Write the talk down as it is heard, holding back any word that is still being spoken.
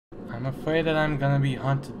I'm afraid that I'm gonna be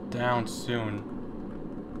hunted down soon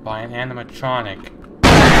by an animatronic.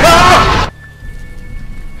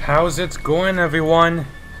 How's it going, everyone?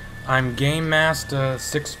 I'm Game Master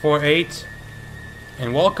 648,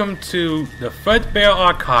 and welcome to the Fredbear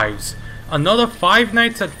Archives, another Five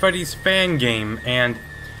Nights at Freddy's fan game. And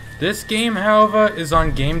this game, however, is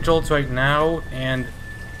on Game Jolt right now, and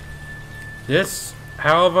this,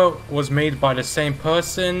 however, was made by the same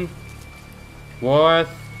person.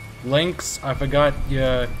 Links, I forgot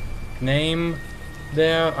your name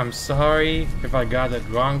there. I'm sorry if I got it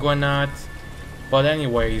wrong or not. But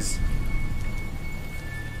anyways,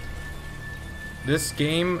 this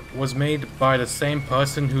game was made by the same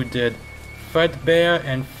person who did Fredbear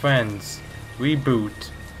and Friends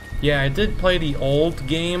Reboot. Yeah, I did play the old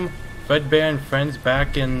game, Fredbear and Friends,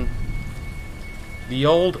 back in the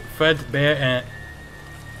old Fredbear and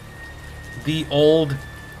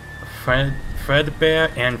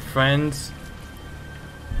Fredbear and Friends,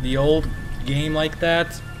 the old game like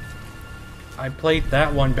that. I played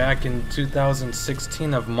that one back in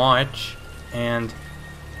 2016 of March, and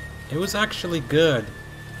it was actually good.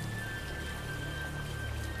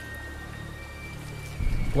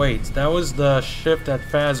 Wait, that was the Shift at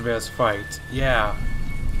Fazbear's fight. Yeah.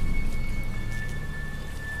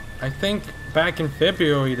 I think back in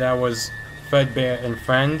February that was Fredbear and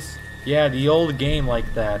Friends. Yeah, the old game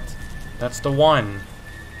like that. That's the one.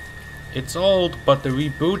 It's old, but the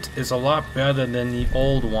reboot is a lot better than the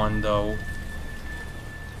old one, though.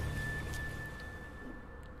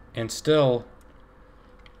 And still,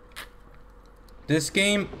 this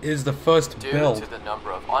game is the first build. Due to the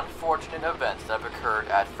number of unfortunate events that have occurred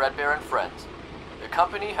at Fredbear and Friends, the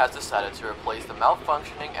company has decided to replace the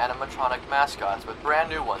malfunctioning animatronic mascots with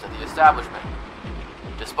brand new ones at the establishment.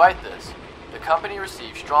 Despite this, the company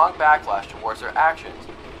received strong backlash towards their actions,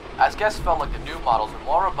 as guests felt like the new models were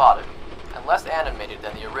more robotic and less animated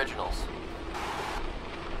than the originals.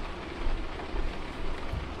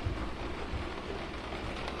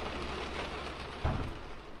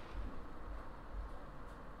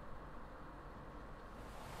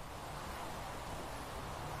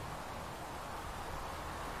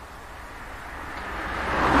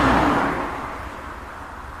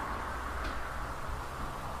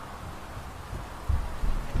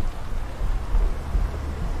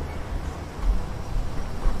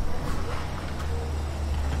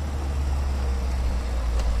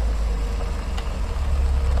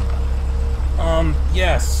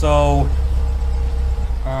 Yes, so,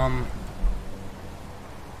 I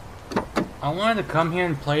wanted to come here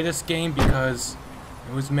and play this game because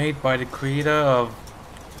it was made by the creator of,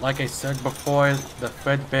 like I said before, the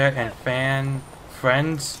Fredbear and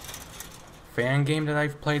Friends fan game that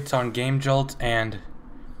I've played. It's on Game Jolt, and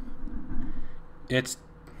this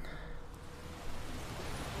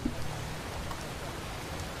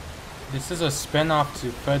is a spin-off to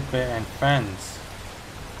Fredbear and Friends.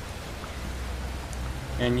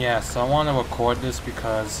 And yes, I want to record this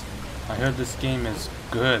because I heard this game is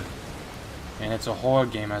good, and it's a horror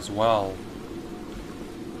game as well.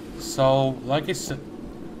 So, like I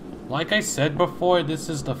said before, this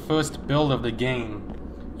is the first build of the game.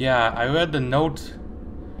 Yeah, I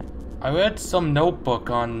read some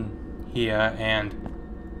notebook on here, and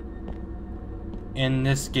in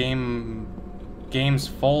this game's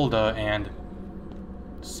folder, and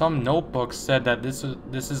some notebook said that this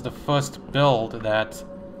is the first build, that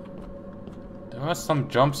there are some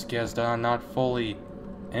jump scares that are not fully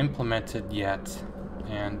implemented yet,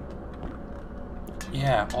 and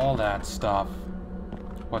yeah, all that stuff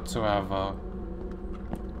whatsoever.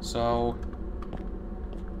 So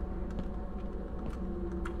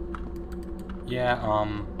yeah,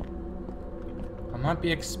 I might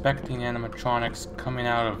be expecting animatronics coming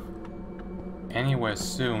out of anywhere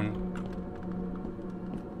soon.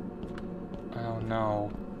 I don't know.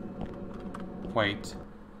 Wait.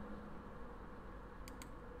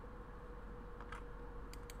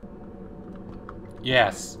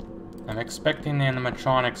 Yes, I'm expecting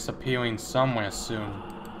animatronics appearing somewhere soon.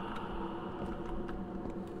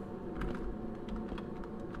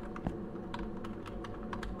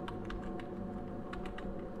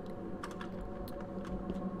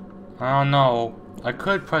 I don't know. I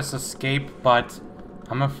could press escape, but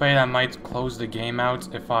I'm afraid I might close the game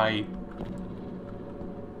out if I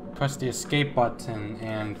press the escape button,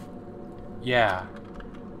 and yeah.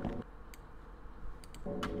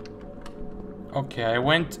 Okay, I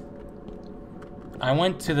went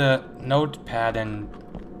to the notepad and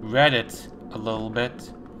read it a little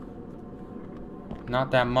bit.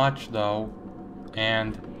 Not that much though.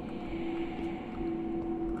 And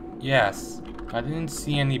yes, I didn't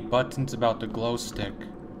see any buttons about the glow stick.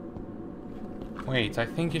 Wait, I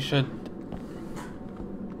think you should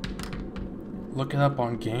look it up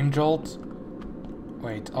on Game Jolt.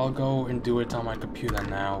 Wait, I'll go and do it on my computer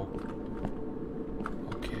now.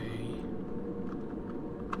 Okay.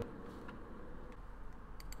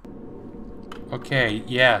 Okay,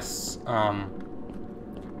 yes, I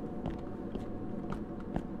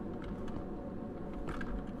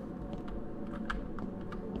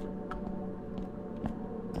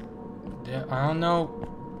don't know.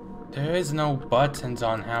 There is no buttons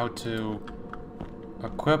on how to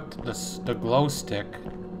equip the glow stick.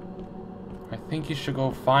 I think you should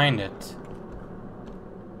go find it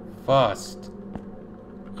first.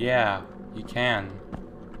 Yeah, you can.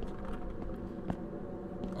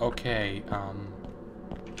 Okay,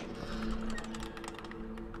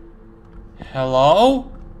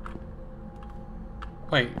 hello?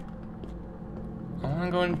 Wait. I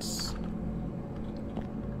wanna go and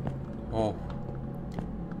oh.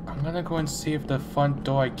 I'm gonna go and see if the front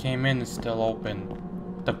door I came in is still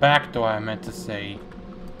open. The back door I meant to say.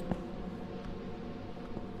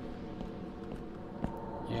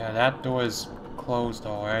 Yeah, that door is closed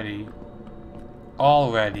already.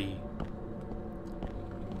 Already.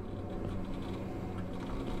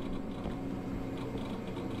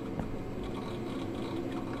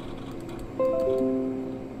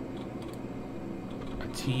 A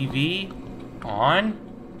TV? On?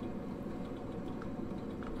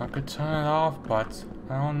 I could turn it off, but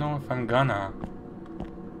I don't know if I'm gonna.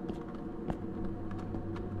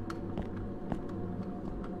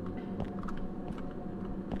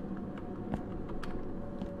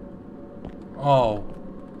 Oh.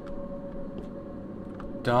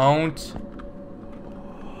 Don't.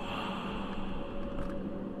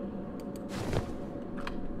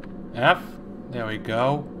 F? There we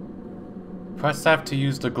go. Press F to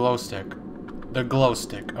use the glow stick. The glow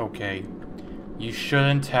stick, okay. You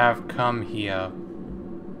shouldn't have come here.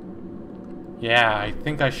 Yeah, I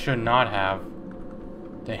think I should not have.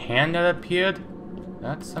 The hand that appeared?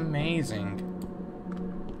 That's amazing.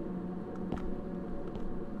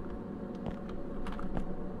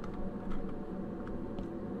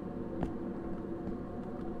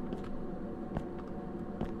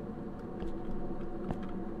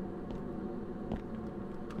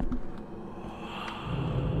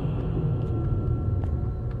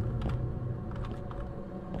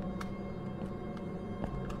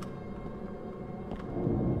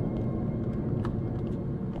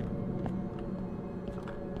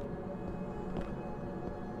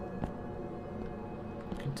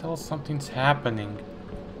 Tell something's happening.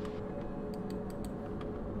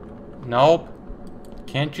 Nope.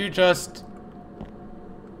 Can't you just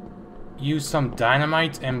use some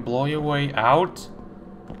dynamite and blow your way out?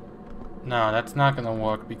 No, that's not gonna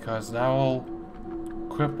work because that will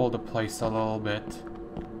cripple the place a little bit.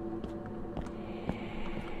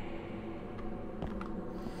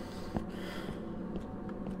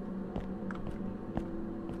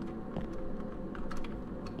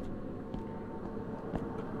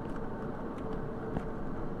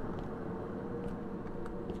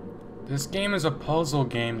 This game is a puzzle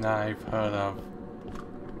game that I've heard of.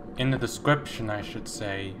 In the description, I should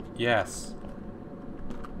say. Yes.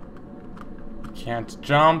 You can't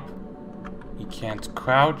jump. You can't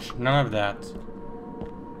crouch. None of that.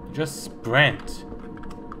 You just sprint.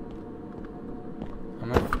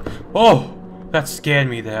 Oh! That scared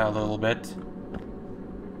me there a little bit.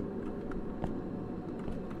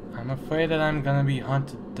 I'm afraid that I'm gonna be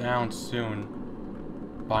hunted down soon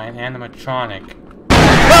by an animatronic.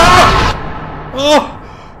 Oh!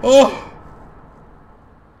 Oh!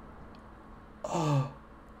 Oh!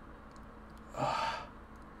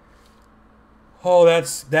 Oh,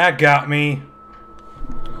 that got me.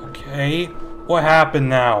 Okay, what happened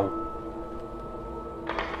now?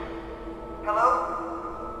 Hello?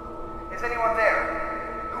 Is anyone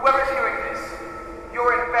there? Whoever's hearing this,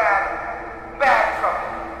 you're in bad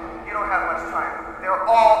trouble. You don't have much time. They're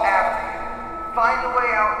all after you. Find a way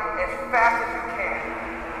out as fast as you can.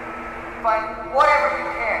 Find whatever you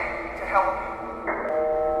can to help me.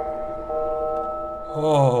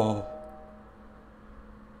 Oh.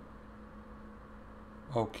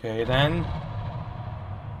 Okay then.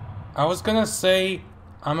 I was gonna say,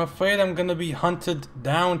 I'm afraid I'm gonna be hunted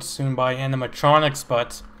down soon by animatronics,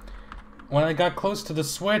 but when I got close to the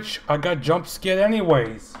switch, I got jump scared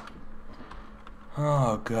anyways.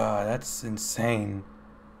 Oh god, that's insane.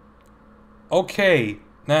 Okay,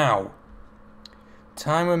 now.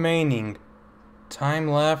 Time remaining. Time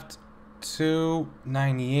left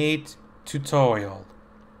 298 tutorial.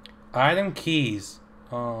 Item keys.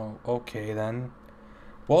 Oh, okay then.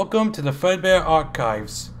 Welcome to the Fredbear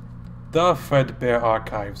Archives. The Fredbear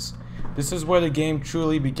Archives. This is where the game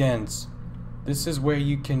truly begins. This is where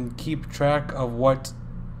you can keep track of what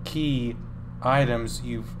key items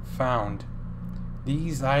you've found.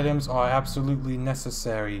 These items are absolutely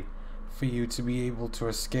necessary for you to be able to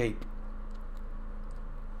escape.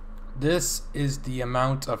 This is the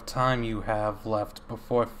amount of time you have left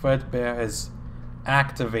before fredbear is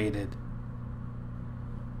activated.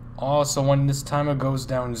 Also, when this timer goes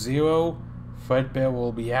down 0, fredbear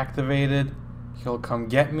will be activated. He'll come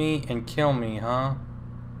get me and kill me, huh?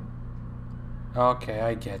 Okay,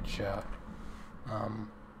 I getcha.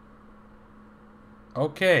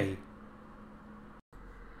 Okay.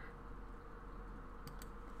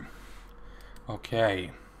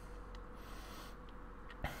 Okay.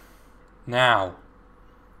 Now,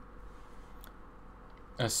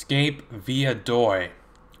 escape via door.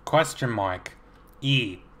 Question mark.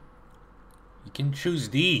 E. You can choose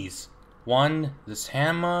these. 1, this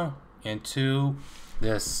hammer, and 2,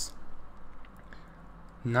 this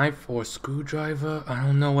knife or screwdriver. I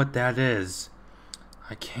don't know what that is.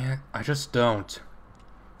 I just don't.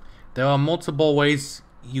 There are multiple ways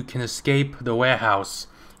you can escape the warehouse,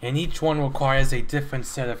 and each one requires a different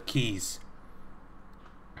set of keys.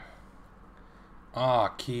 Ah,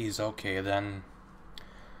 keys, okay then.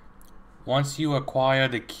 Once you acquire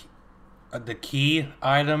the key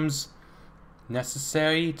items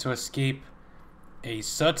necessary to escape a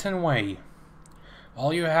certain way,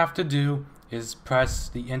 all you have to do is press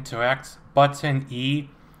the interact button E.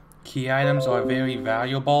 Key items are very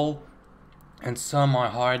valuable and some are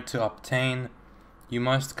hard to obtain. You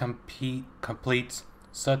must complete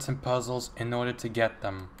certain puzzles in order to get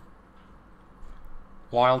them.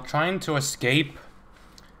 While trying to escape,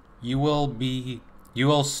 you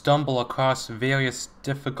will stumble across various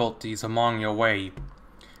difficulties along your way.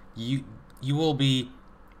 You will be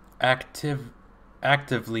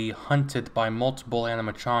actively hunted by multiple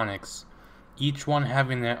animatronics, each one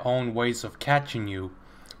having their own ways of catching you.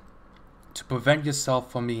 To prevent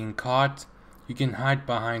yourself from being caught, you can hide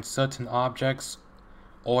behind certain objects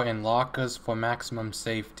or in lockers for maximum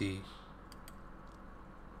safety.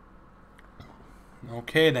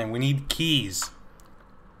 Okay then, we need keys.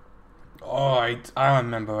 Oh, I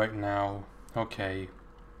remember right now. Okay.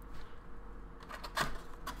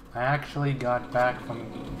 I actually got back from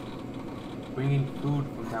bringing food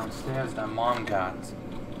from downstairs that Mom got.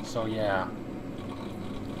 So yeah.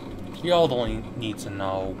 You all don't need to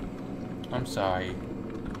know. I'm sorry.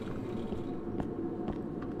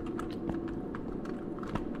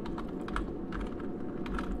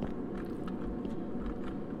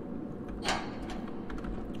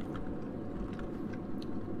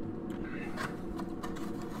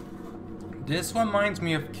 This reminds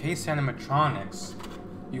me of case animatronics.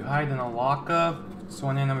 You hide in a locker so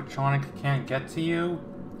an animatronic can't get to you,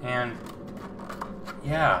 and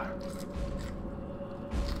yeah.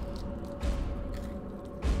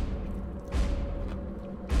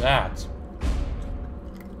 That.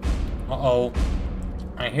 Uh-oh.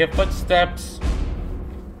 I hear footsteps.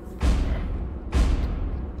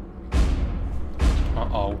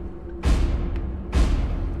 Uh-oh.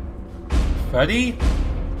 Freddy?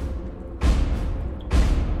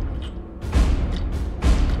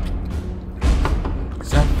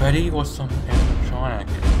 Is that Freddy or some animatronic?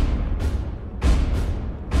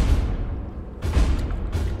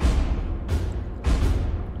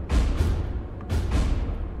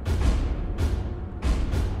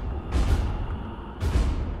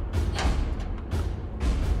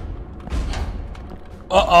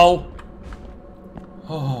 Uh-oh!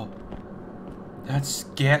 Oh, that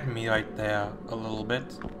scared me right there a little bit.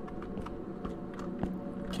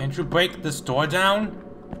 Can't you break this door down?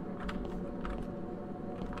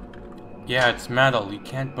 Yeah, it's metal. You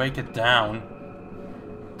can't break it down.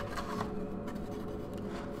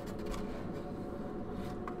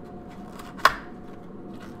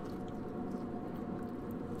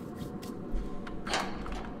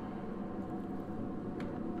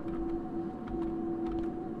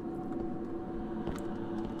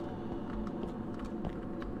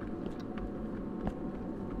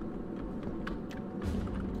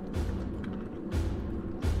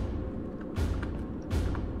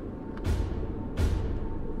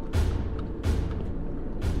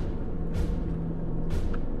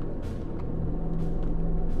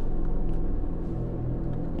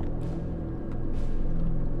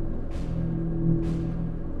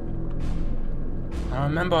 I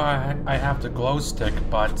remember I have the glow stick,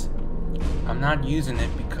 but I'm not using it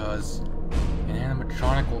because an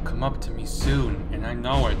animatronic will come up to me soon, and I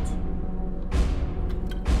know it.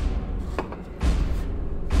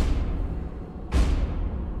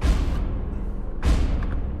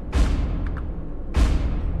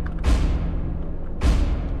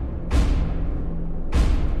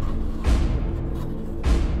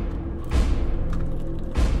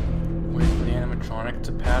 get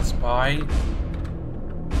to pass by.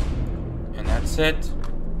 And that's it.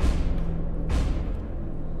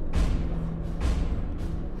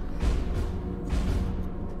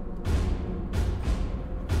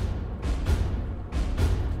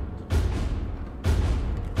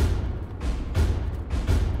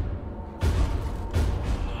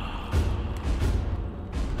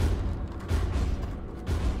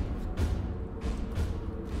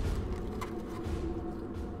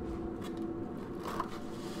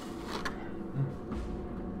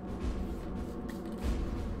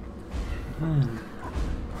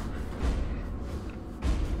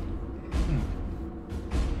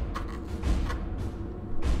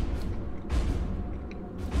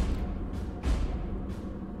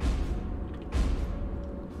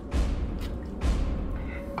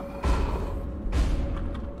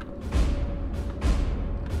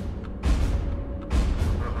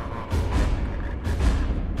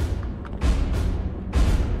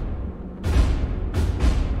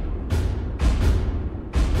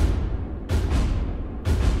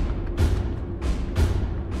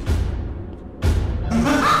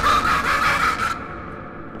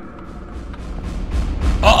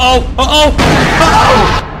 Uh-oh! Uh-oh!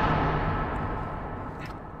 Uh-oh!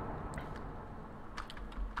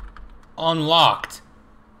 Unlocked.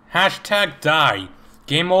 Hashtag die.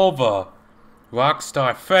 Game over.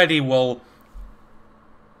 Rockstar Freddy will...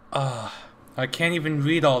 I can't even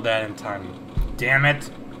read all that in time. Damn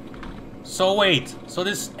it. So wait, so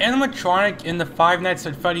this animatronic in the Five Nights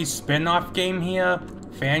at Freddy's spin-off game here?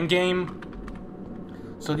 Fan game?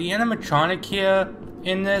 So the animatronic here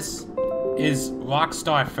in this is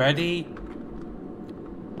Rockstar Freddy?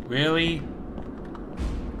 Really?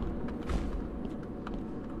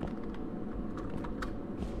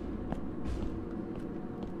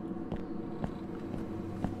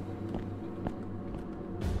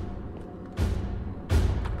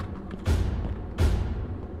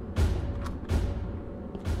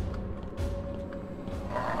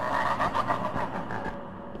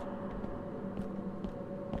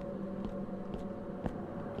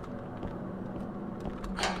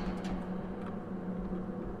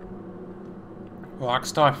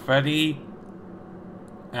 Rockstar Freddy,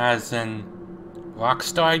 as in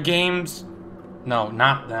Rockstar Games? No,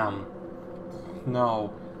 not them.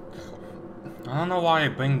 No. I don't know why I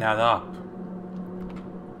bring that up.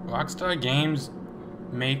 Rockstar Games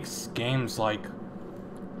makes games like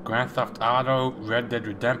Grand Theft Auto, Red Dead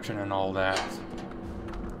Redemption, and all that.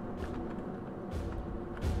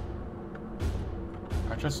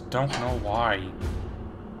 I just don't know why.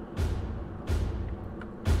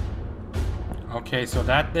 Okay, so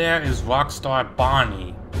that there is Rockstar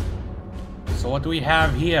Bonnie. So what do we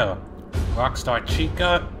have here? Rockstar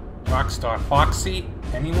Chica? Rockstar Foxy?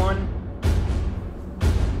 Anyone?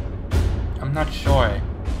 I'm not sure.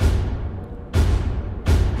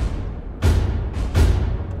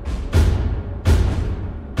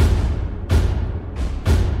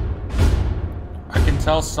 I can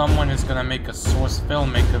tell someone is gonna make a source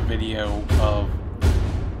filmmaker video of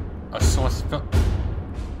a source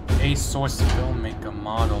filmmaker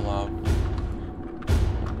model of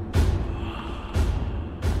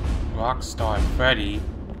Rockstar Freddy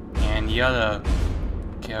and the other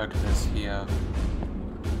characters here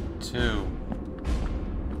too.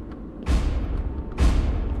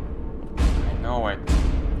 I know it.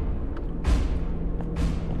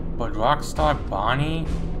 But Rockstar Bonnie?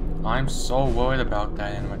 I'm so worried about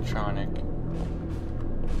that animatronic.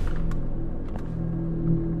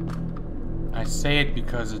 I say it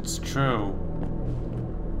because it's true.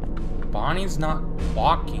 Bonnie's not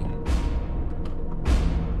walking.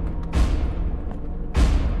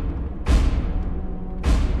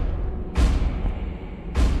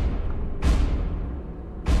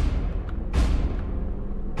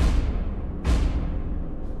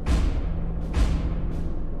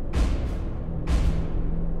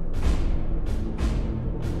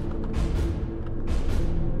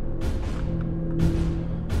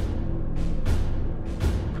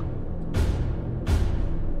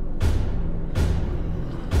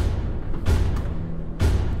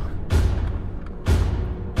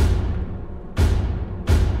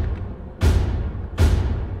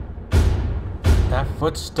 That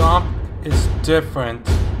foot stomp is different.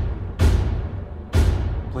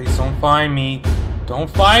 Please don't find me. Don't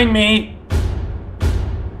find me!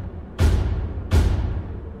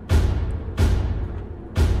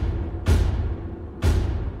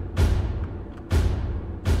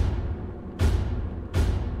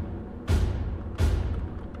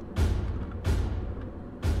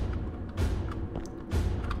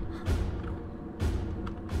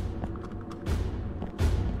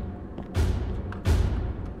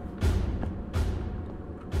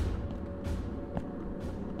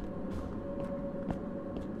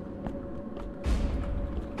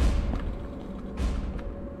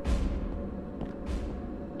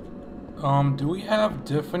 Do we have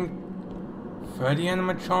different Freddy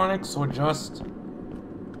animatronics or just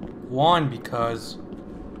one? Because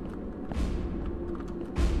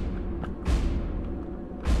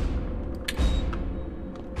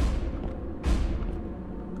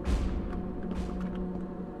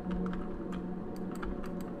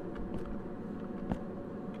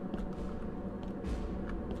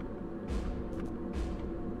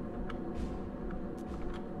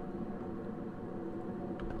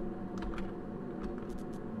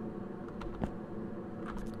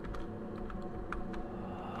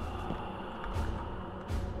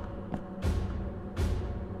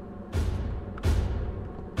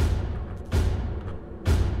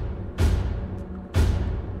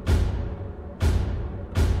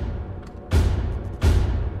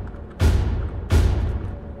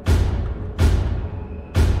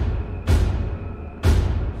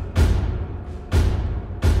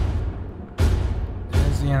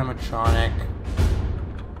there's the animatronic.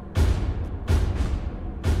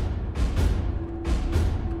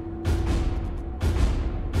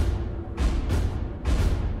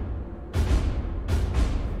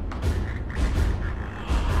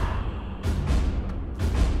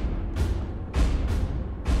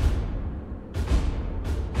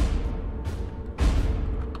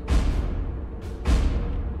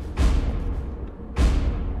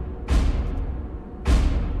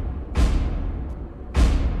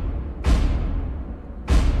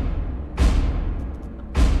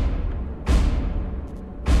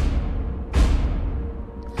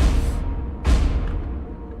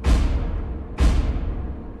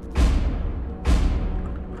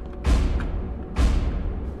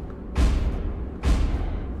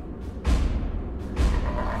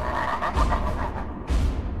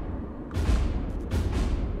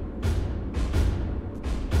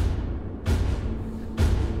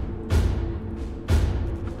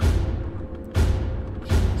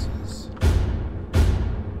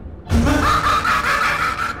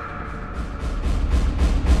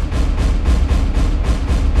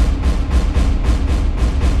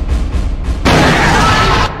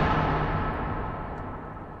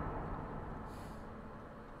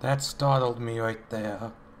 That startled me right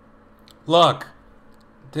there. Look,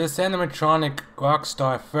 this animatronic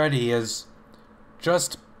Rockstar Freddy is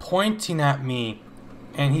just pointing at me,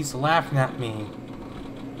 and he's laughing at me,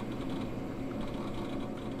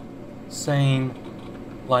 saying,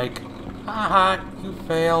 like, haha, you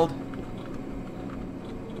failed.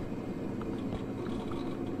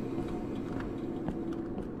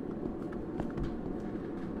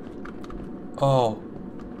 Oh.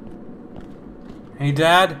 Hey,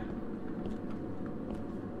 Dad?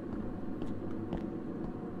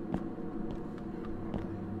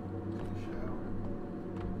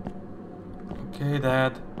 Okay,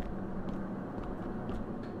 Dad.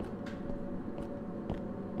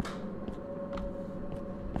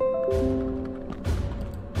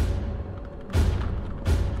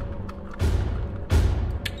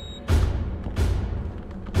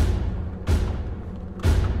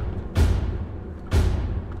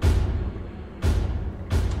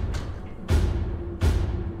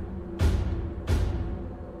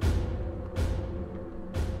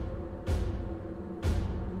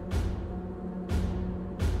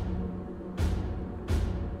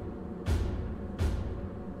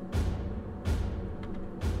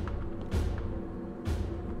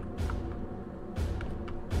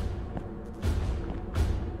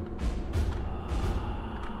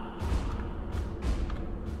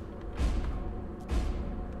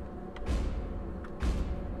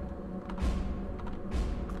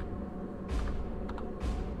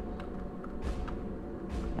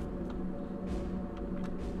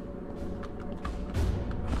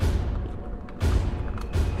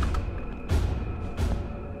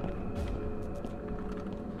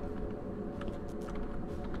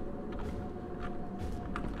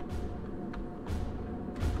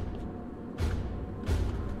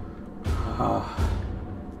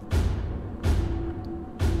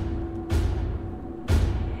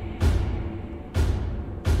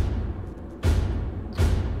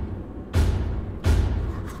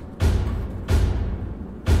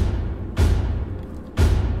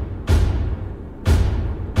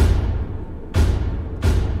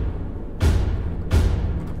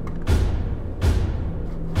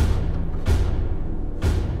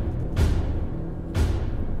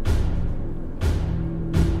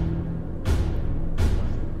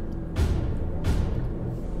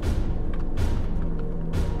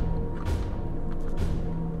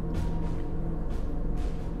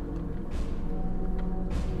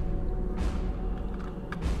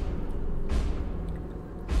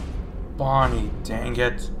 Bonnie, dang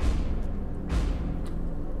it.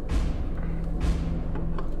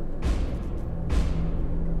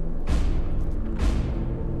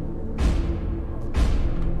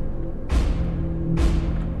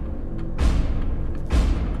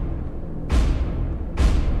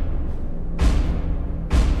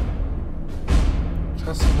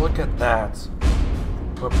 Look at that.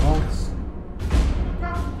 We're both.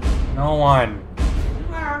 No one.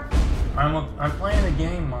 I'm playing a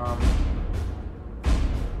game, Mom.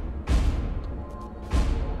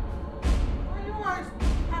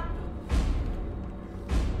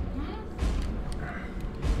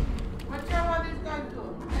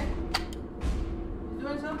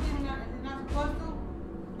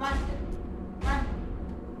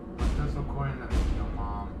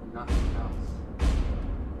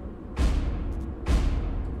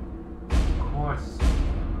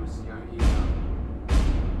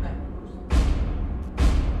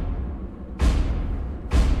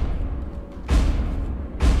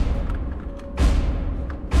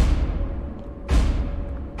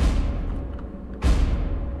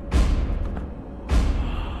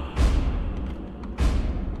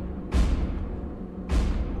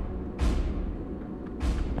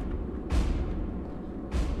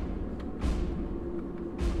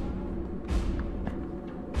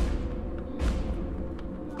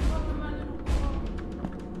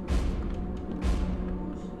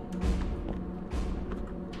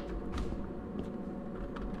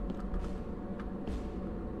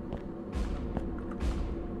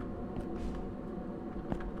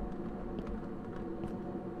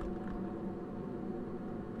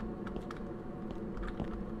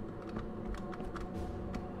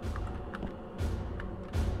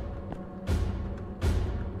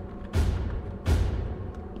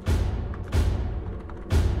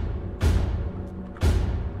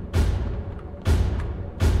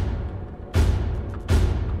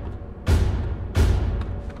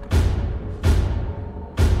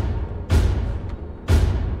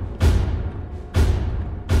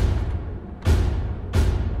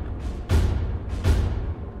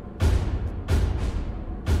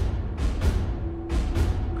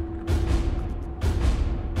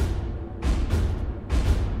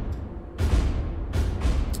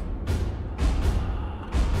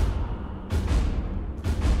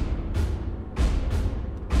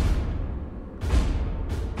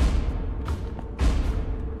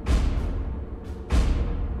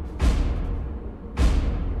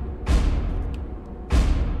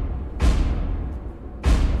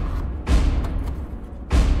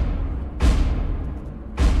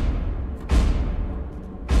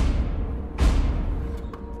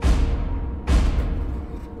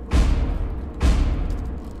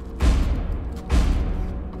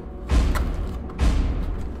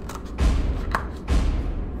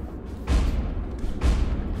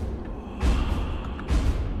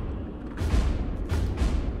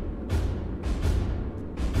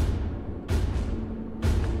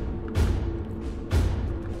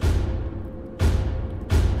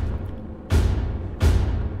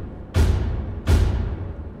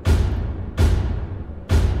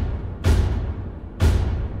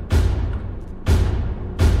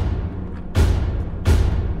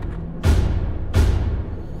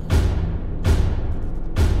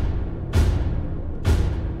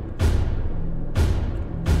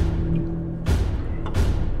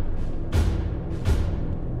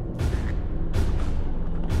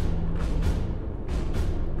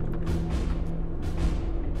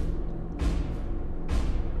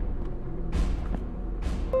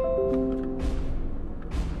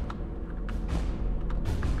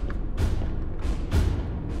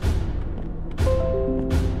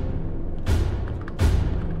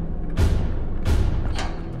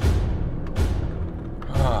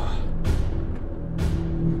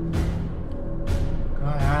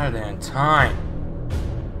 Time.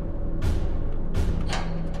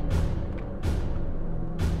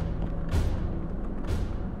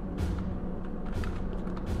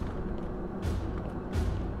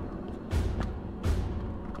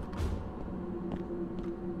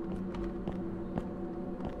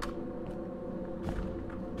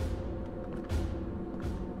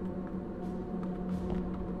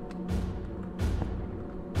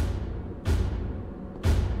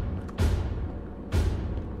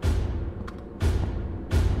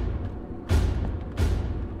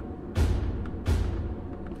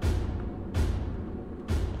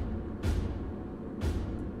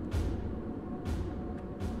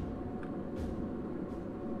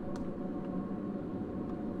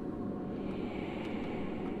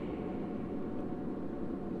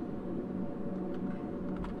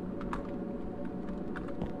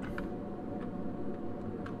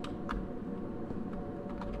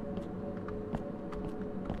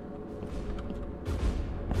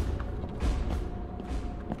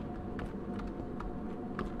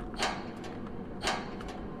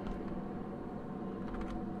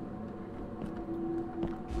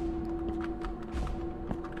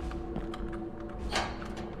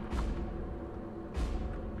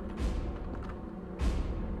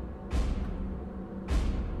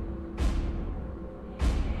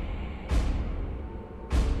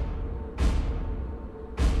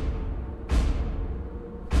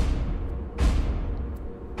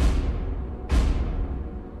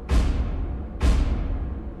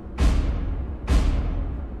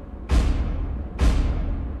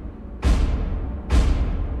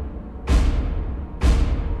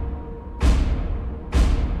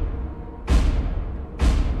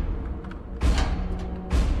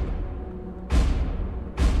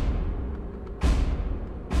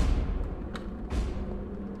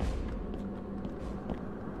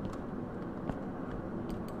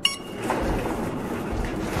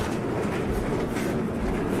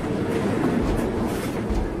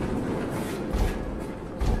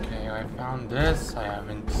 This I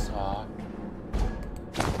haven't saw.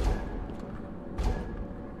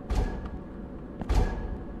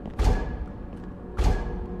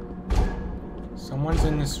 Someone's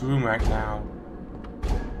in this room right now.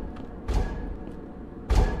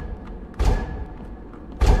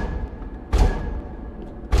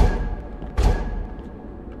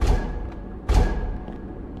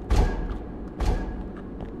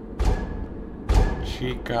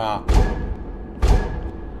 Chica.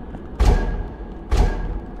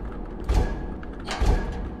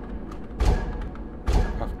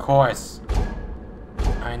 Of course.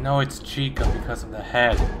 I know it's Chica because of the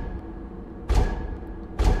head.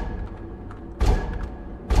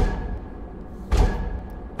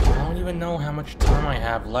 I don't even know how much time I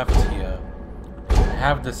have left here. I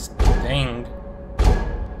have this thing.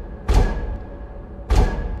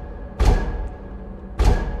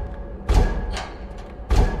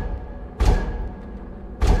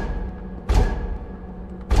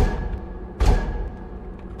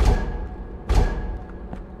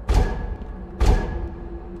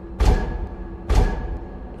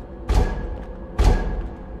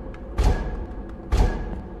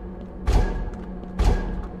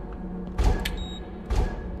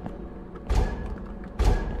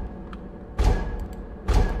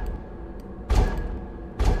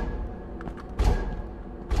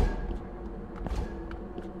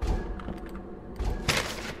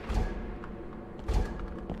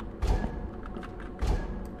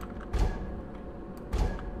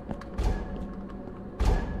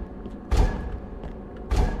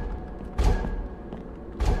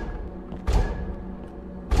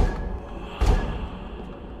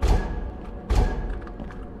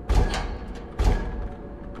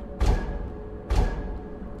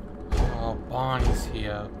 Bonnie's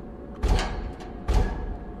here.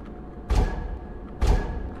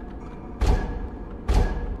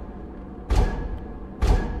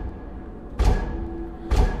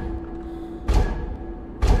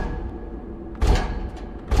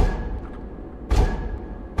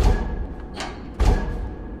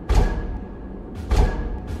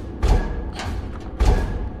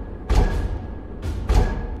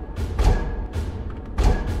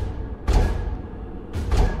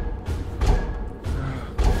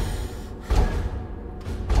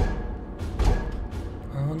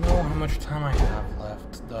 How much time I have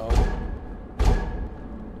left, though.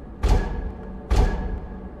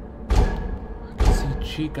 I can see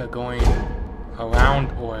Chica going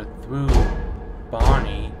around or through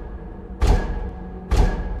Bonnie.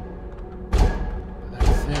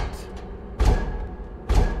 That's it.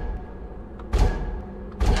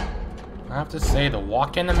 I have to say, the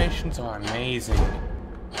walk animations are amazing.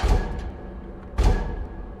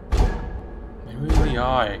 They really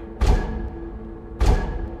are.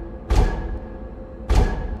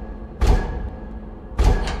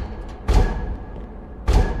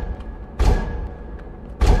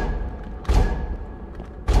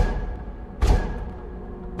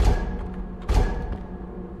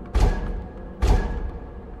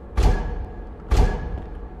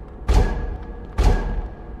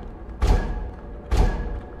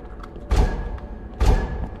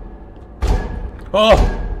 Oh!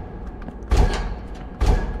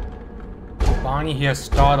 Bonnie here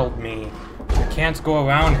startled me. I can't go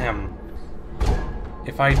around him.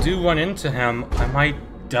 If I do run into him, I might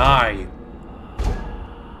die.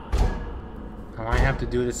 I might have to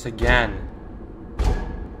do this again.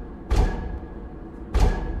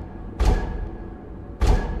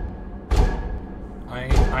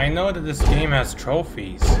 I know that this game has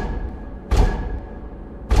trophies.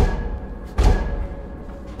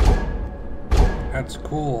 That's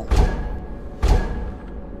cool.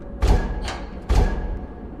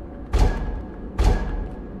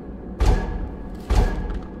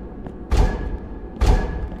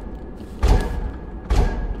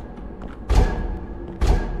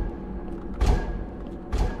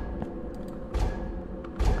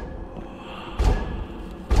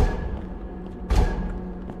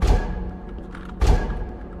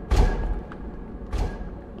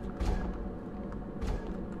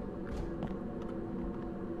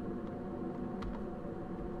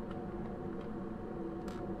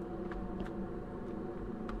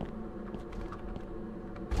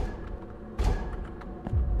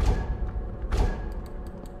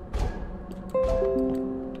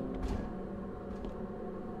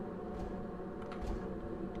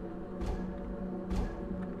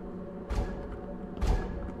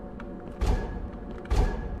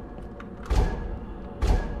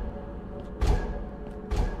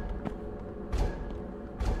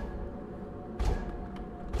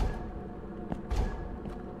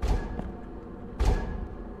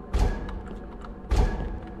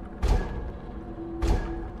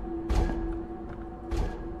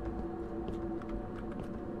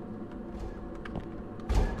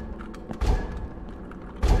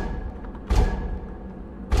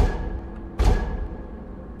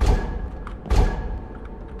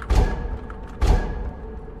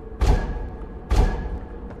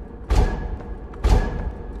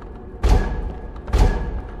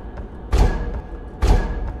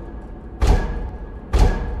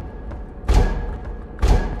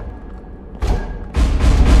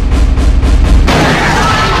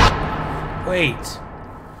 Wait.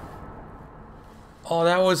 Oh,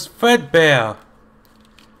 that was Fredbear.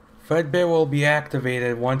 Fredbear will be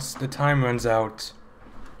activated once the time runs out.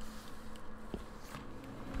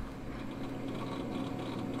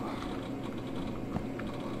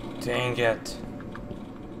 Dang it.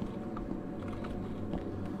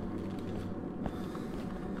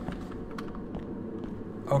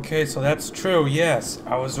 Okay, so that's true, yes.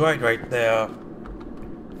 I was right there.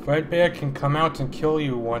 Fredbear can come out and kill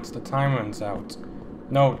you once the time runs out.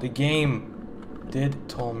 No, the game did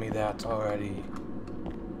tell me that already.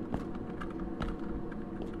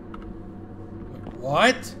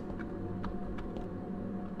 What?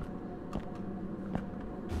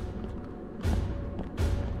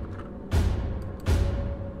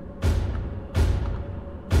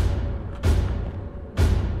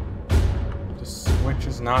 The switch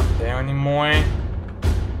is not there anymore.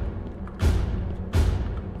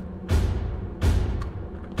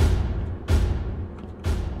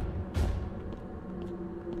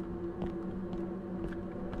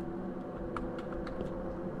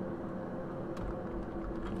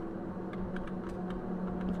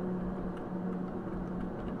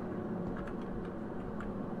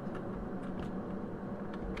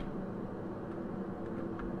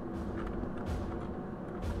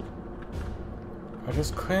 I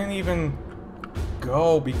just couldn't even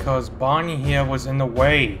go because Bonnie here was in the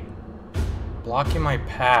way, blocking my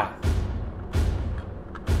path.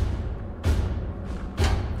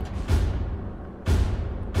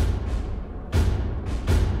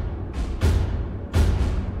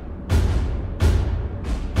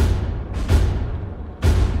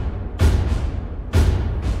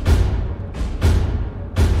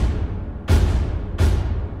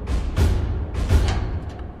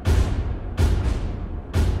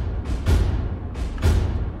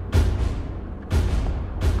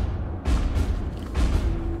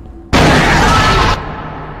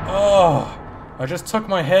 I just took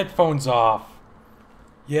my headphones off.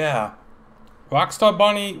 Yeah. Rockstar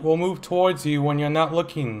Bunny will move towards you when you're not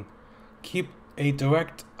looking. Keep a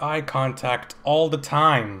direct eye contact all the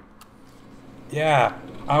time. Yeah,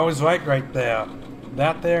 I was right there.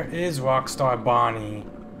 That there is Rockstar Bonnie.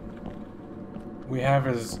 We have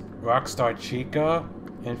his Rockstar Chica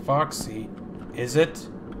and Foxy. Is it?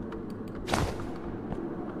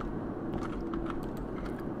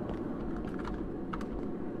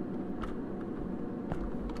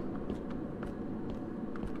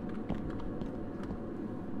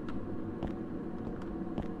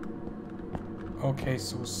 Okay,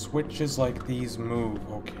 so switches like these move,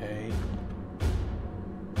 okay.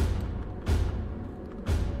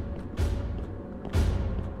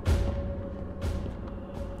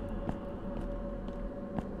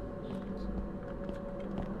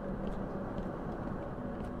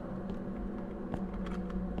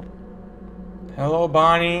 Hello,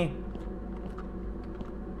 Bonnie.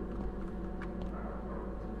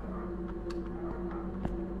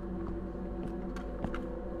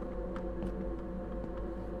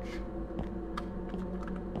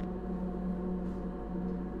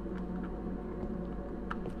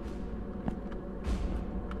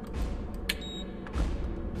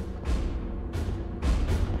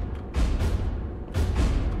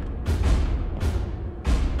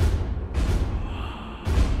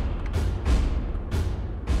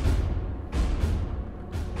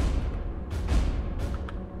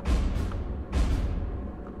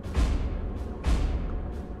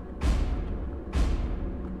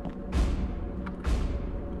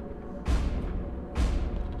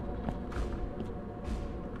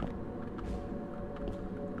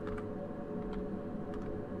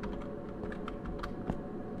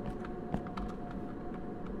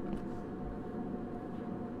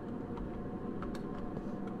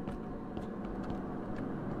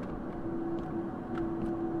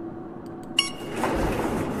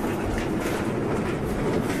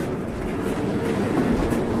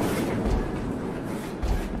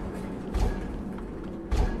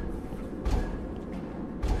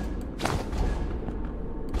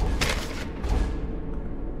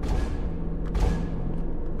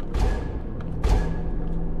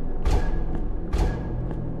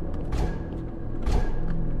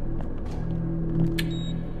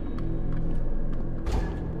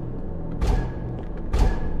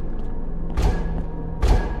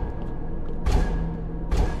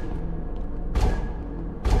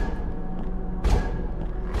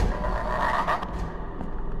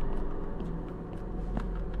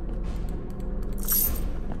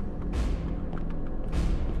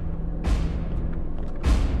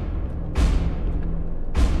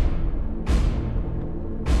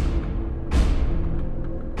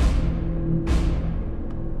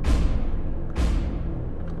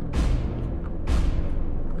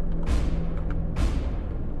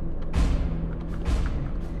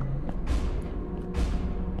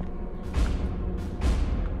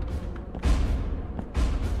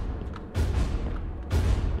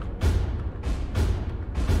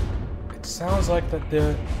 sounds like that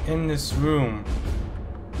they're in this room.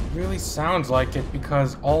 It really sounds like it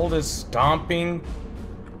because all this stomping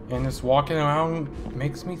and this walking around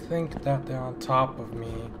makes me think that they're on top of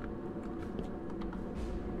me.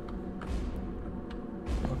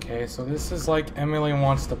 Okay, so this is like Emily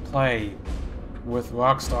Wants to Play with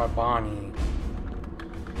Rockstar Bonnie.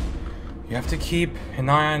 You have to keep an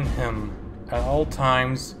eye on him at all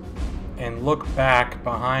times and look back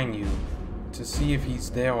behind you to see if he's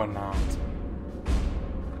there or not.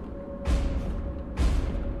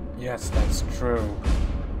 Yes, that's true.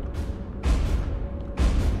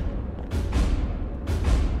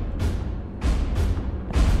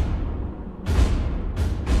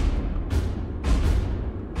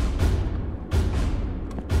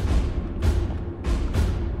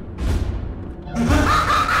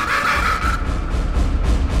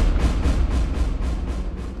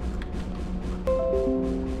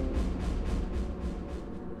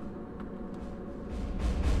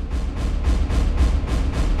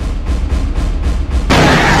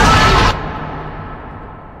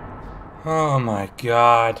 Oh my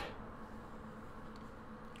god.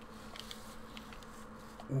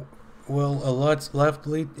 Will alerts left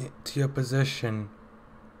lead to your position.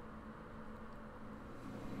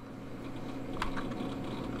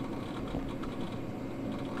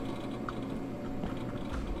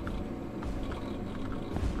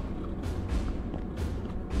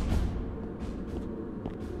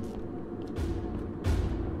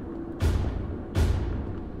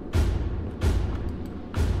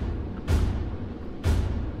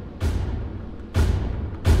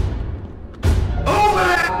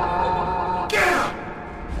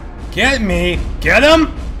 Get me! Get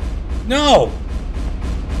him? No!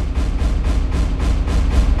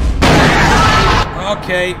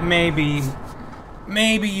 Okay, maybe.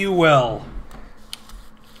 Maybe you will.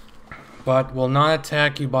 But will not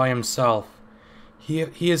attack you by himself.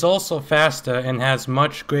 He is also faster and has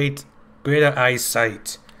much greater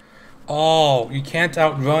eyesight. Oh, you can't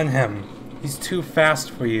outrun him. He's too fast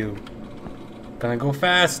for you. Gonna go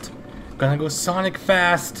fast. Gonna go Sonic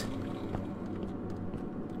fast.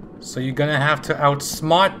 So you're gonna have to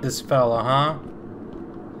outsmart this fella, huh?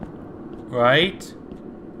 Right?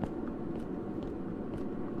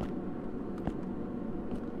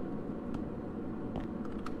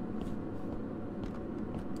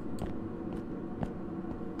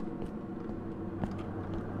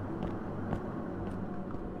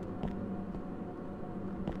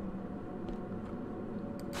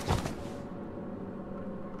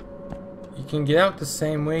 You can get out the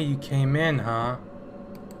same way you came in, huh?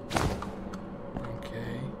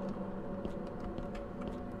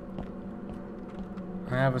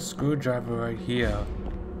 I have a screwdriver right here.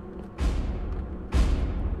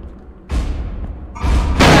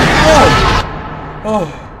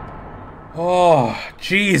 Oh,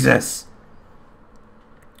 Jesus!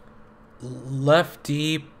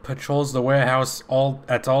 Lefty patrols the warehouse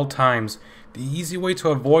at all times. The easy way to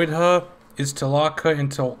avoid her is to lock her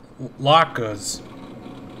into lockers.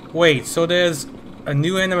 Wait, so there's a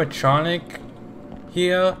new animatronic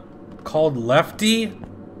here called Lefty?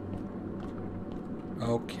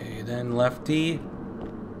 Okay, then Lefty.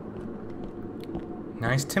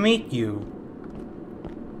 Nice to meet you.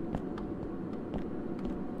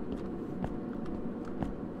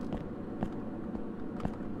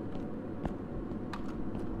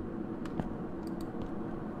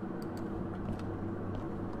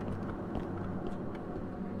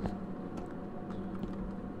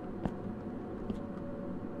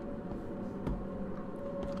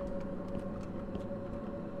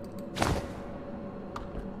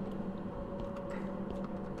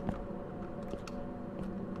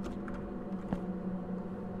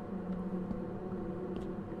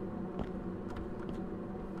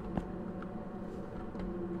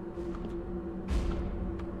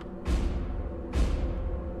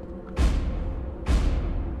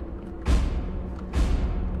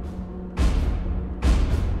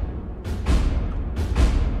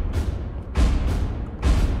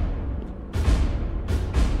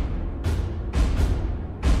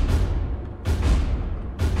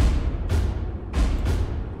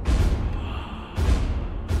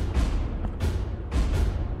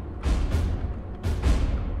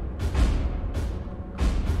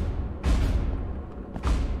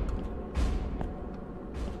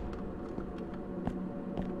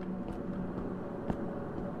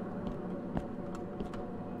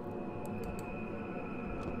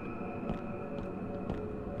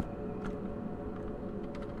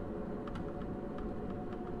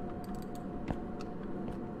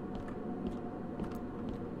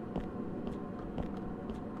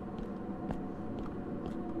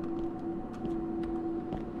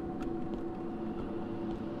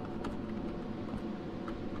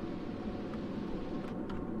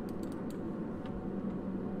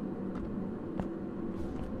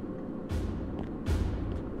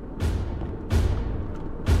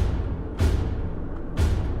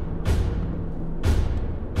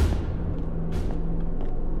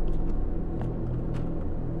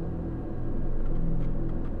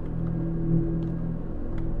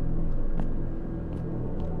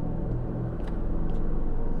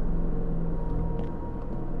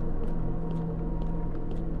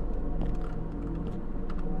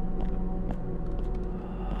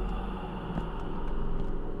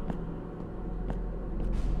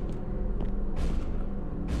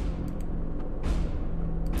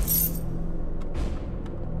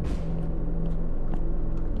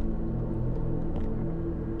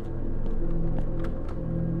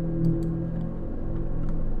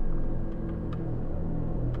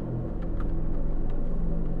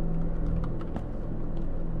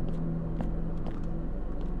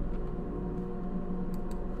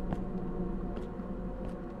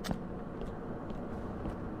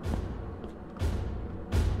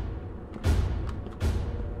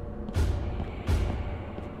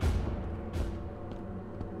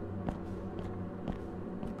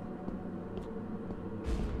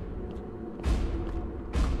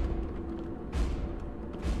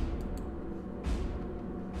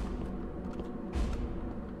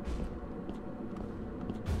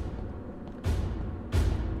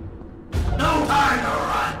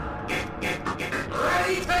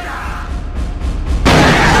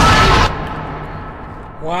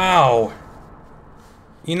 Wow.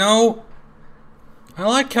 You know, I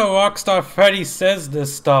like how Rockstar Freddy says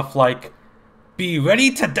this stuff like, be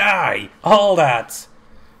ready to die, all that.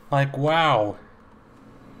 Like, wow.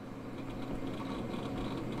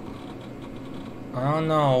 I don't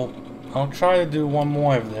know. I'll try to do one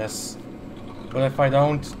more of this. But if I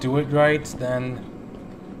don't do it right, then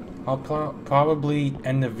I'll probably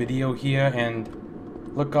end the video here and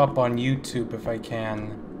look up on YouTube if I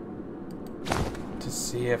can. To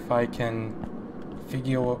see if I can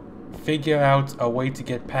figure out a way to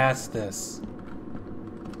get past this.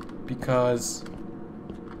 Because,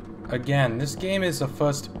 again, this game is a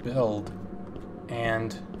first build.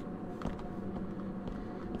 And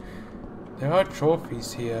there are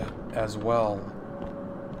trophies here as well.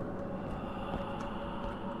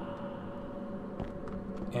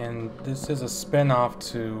 And this is a spin-off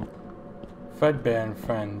to Fredbear and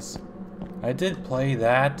Friends. I did play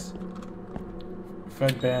that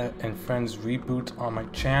Fredbear and Friends reboot on my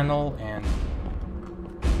channel, and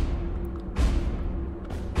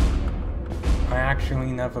I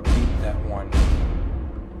actually never beat that one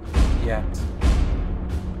yet.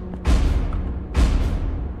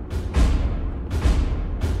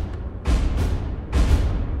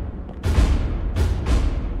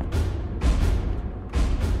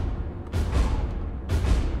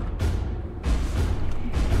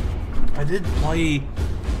 I did play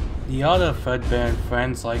the other Fredbear and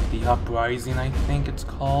Friends, like the Uprising, I think it's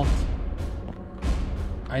called.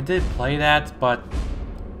 I did play that, but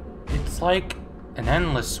it's like an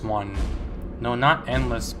endless one. No, not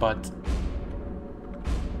endless, but...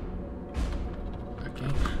 Okay.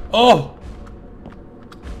 Oh!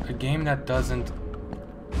 A game that doesn't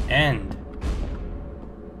end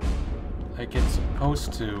like it's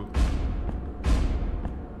supposed to.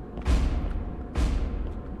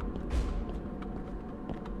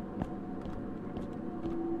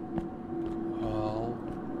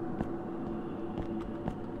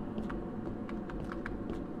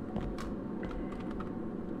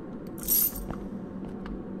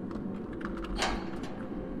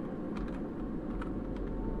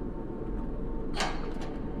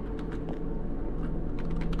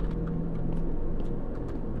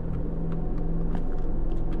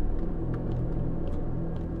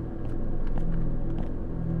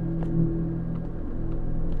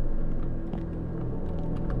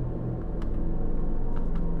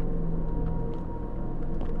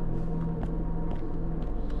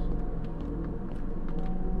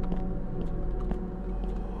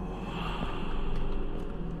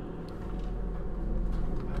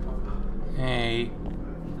 Hey.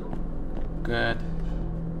 Good.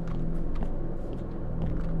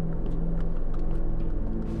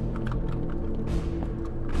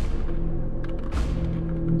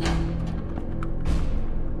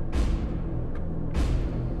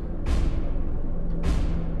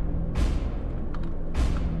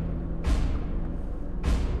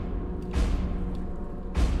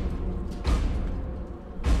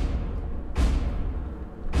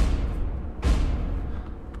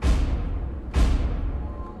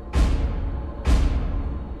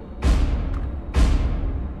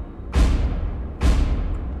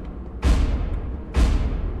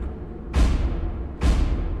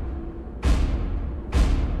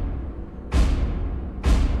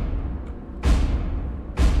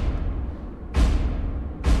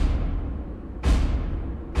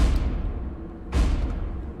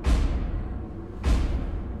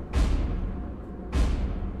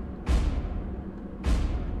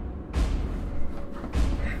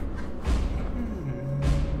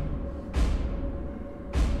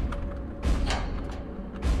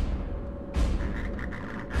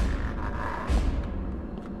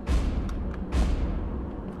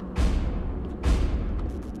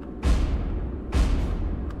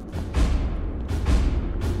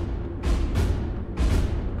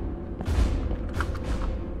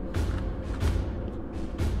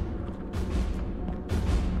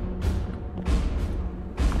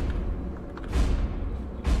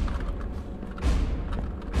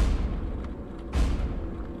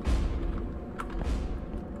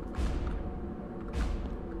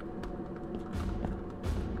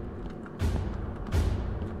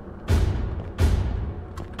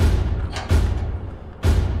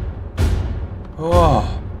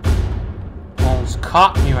 Oh, almost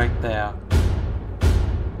caught me right there.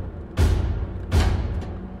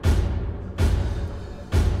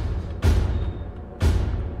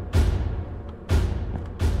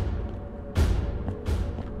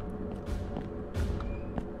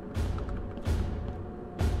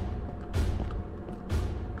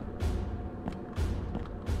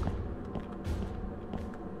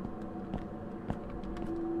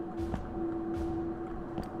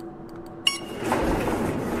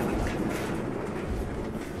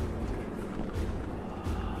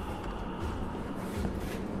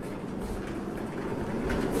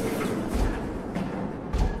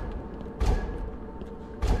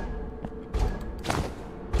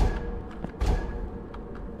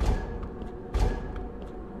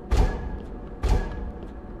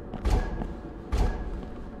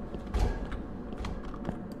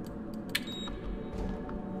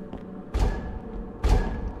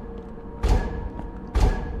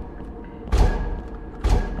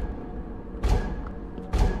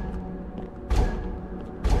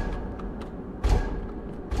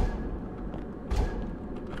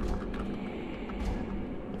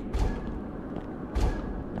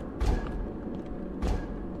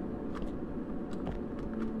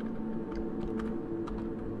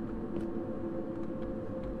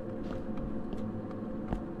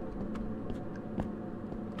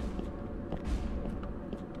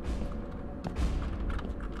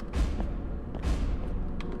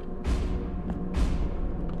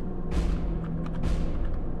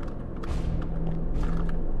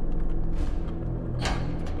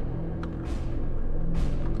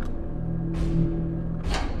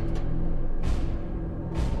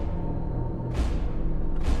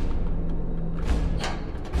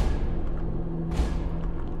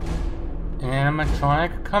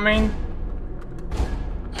 animatronic coming?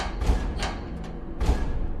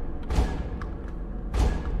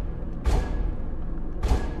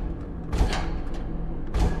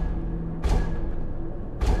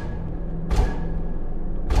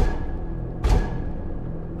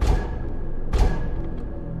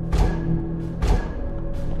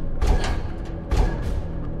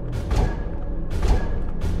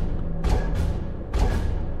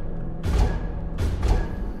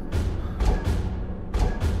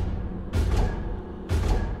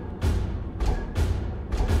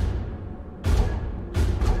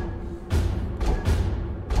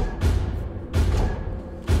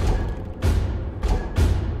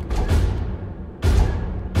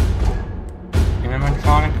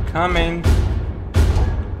 Animatronic coming.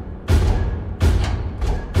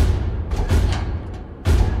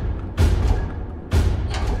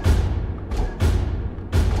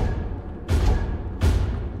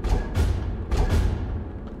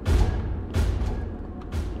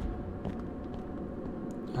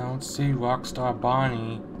 I don't see Rockstar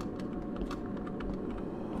Bonnie.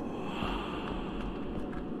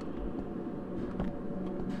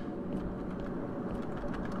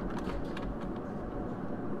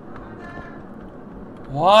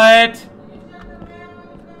 What?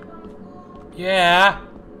 Yeah.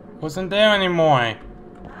 Wasn't there anymore.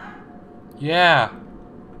 Yeah.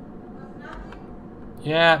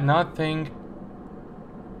 Yeah, nothing.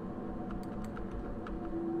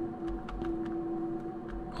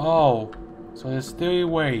 Oh, so there's 3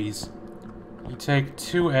 ways. You take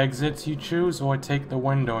 2 exits you choose, or take the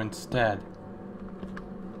window instead.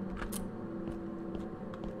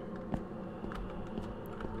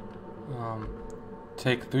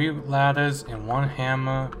 Take 3 ladders and 1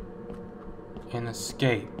 hammer and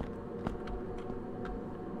escape.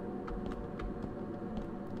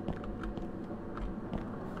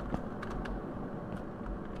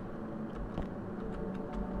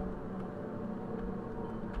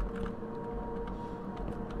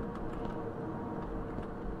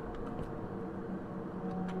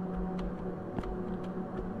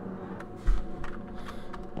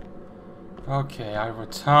 Okay, I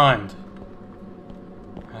returned.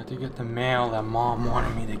 I had to get the mail that Mom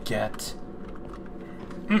wanted me to get.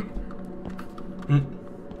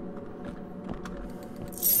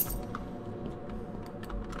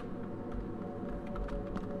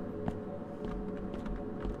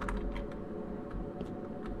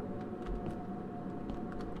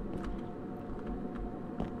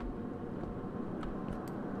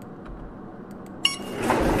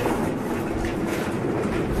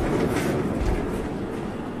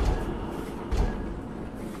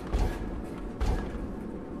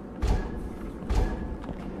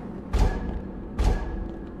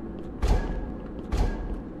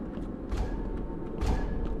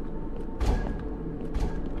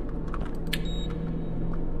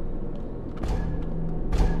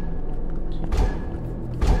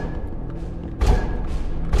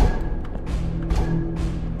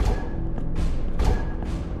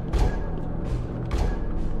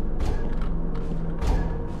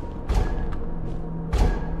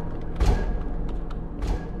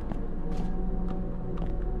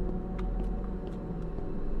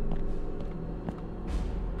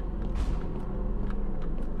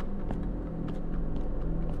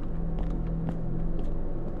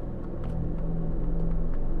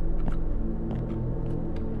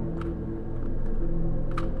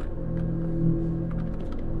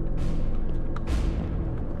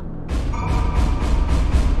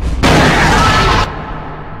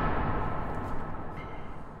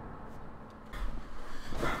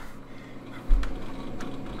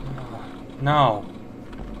 No.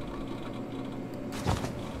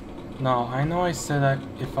 No, I know I said that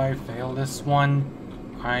if I fail this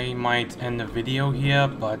one, I might end the video here,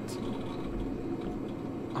 but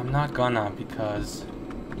I'm not gonna because...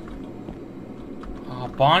 Oh,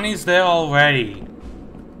 Bonnie's there already.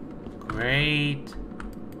 Great.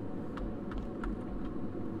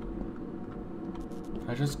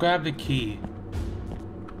 I just grabbed the key.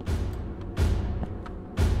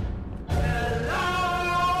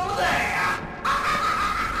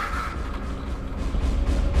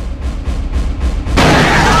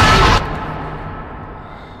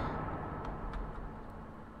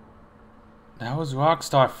 That was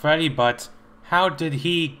Rockstar Freddy, but how did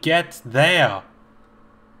he get there?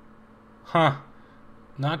 Huh.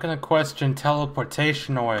 Not gonna question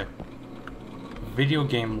teleportation or video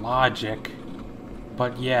game logic,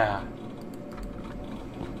 but yeah.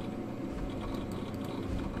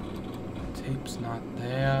 Tape's not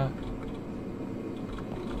there.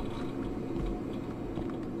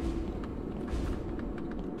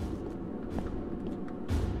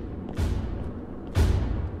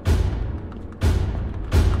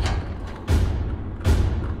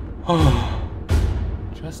 Oh,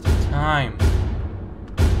 just in time.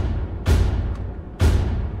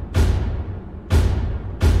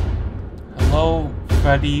 Hello,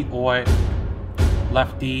 Freddy or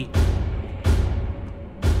Lefty.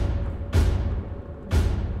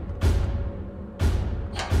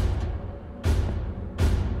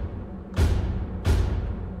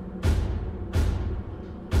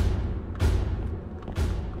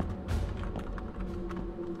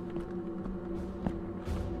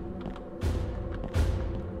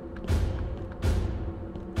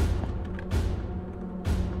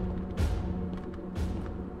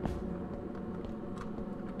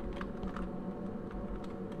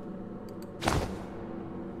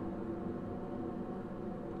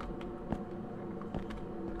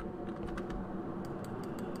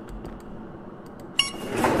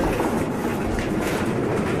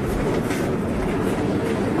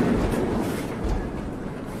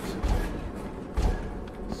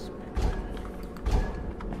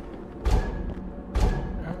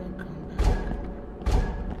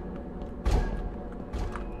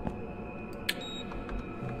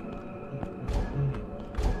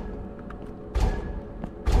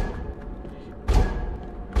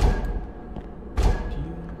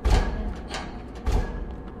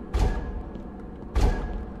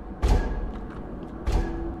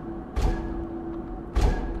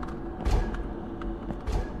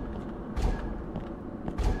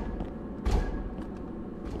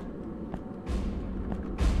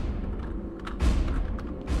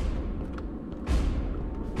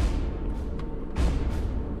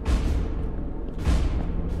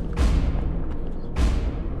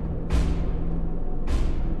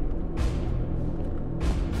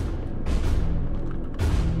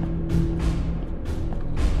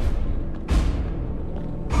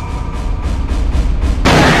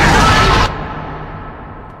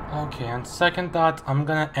 Okay, on second thought, I'm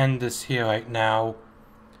gonna end this here right now.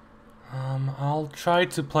 I'll try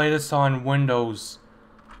to play this on Windows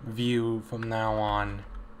view from now on.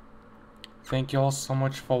 Thank you all so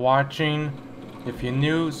much for watching. If you're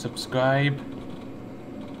new, subscribe.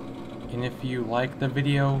 And if you like the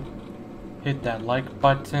video, hit that like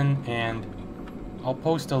button, and I'll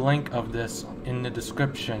post a link of this in the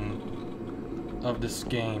description of this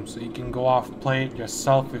game, so you can go off play it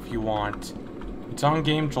yourself if you want. It's on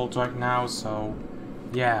Game Jolt right now, so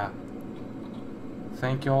yeah.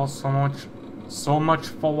 Thank you all so much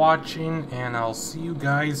for watching, and I'll see you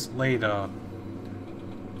guys later.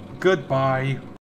 Goodbye.